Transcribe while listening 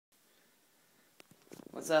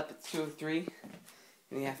What's up? It's 2:03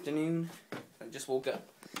 in the afternoon. I just woke up.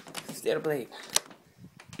 Stayed up late.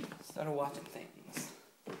 Started watching things.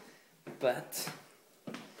 But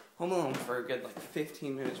home alone for a good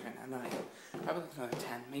 15 minutes right now. Not even. Probably another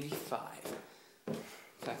 10, maybe 5.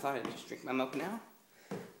 So I thought I'd just drink my milk now.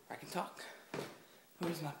 I can talk.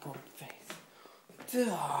 Where's my poor face?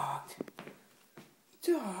 Dog.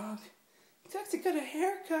 Taxi got a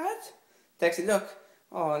haircut. Taxi, look.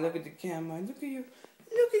 Oh, look at the camera. Look at you.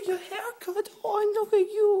 Look at your haircut. Oh, look at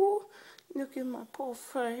you. Look at my poor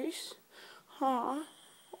face. Huh?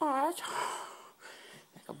 What?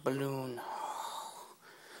 Like a balloon.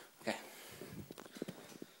 Okay.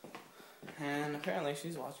 And apparently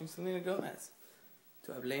she's watching Selena Gomez.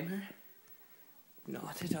 Do I blame her?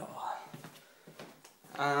 Not at all.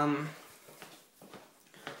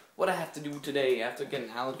 What I have to do today, I have to get an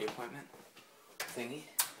allergy appointment thingy,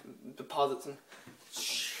 deposit some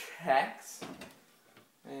checks,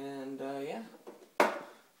 and yeah,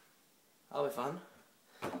 that'll be fun.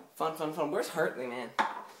 Fun. Where's Hartley, man?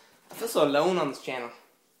 I feel so alone on this channel.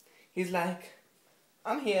 He's like,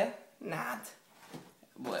 I'm here, not.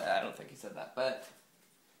 Well, I don't think he said that, but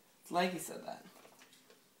it's like he said that.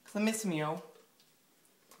 Cause I miss him, yo.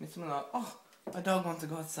 Miss him a lot. Oh, my dog wants to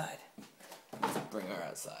go outside. Let's bring her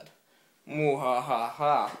outside.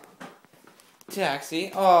 Woooah.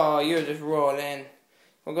 Taxi. Oh, you're just rolling.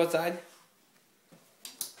 Wanna go outside?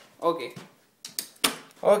 Okay.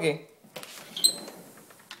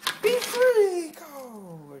 Be free.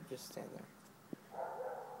 Go. We're just standing there.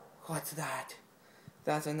 What's that?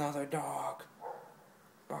 That's another dog.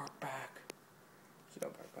 Bark back. She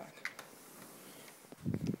don't bark back.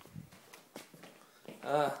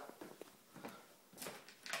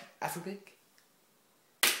 African?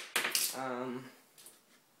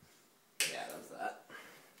 Yeah, that's that.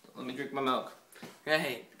 Let me drink my milk.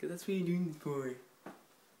 Right, because that's what you're doing this for.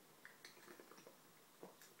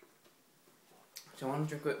 So I want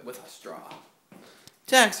to drink it with a straw.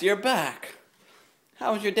 Tex, you're back.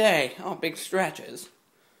 How was your day? Oh, big stretches.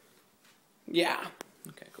 Yeah.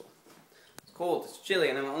 Okay, cool. It's cold, it's chilly,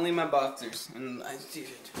 and I'm only in my boxers. And I see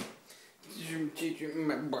it.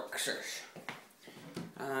 My boxers.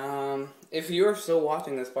 If you're still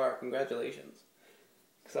watching this part, congratulations.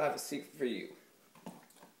 Because I have a secret for you.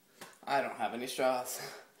 I don't have any straws.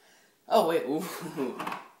 Oh, wait.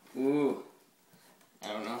 Ooh. I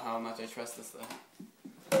don't know how much I trust this, though.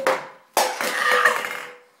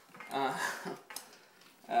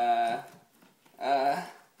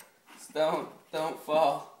 Don't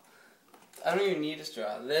fall. I don't even need a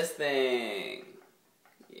straw. This thing.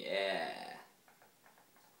 Yeah.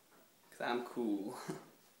 Because I'm cool.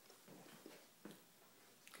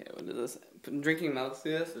 Okay, what is this? Drinking milk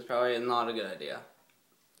through this is probably not a good idea.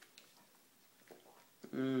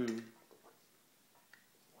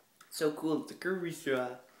 So cool, it's a curvy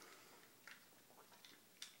straw.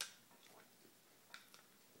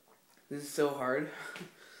 This is so hard.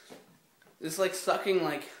 It's like sucking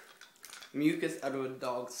mucus out of a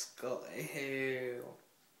dog's skull. Ew.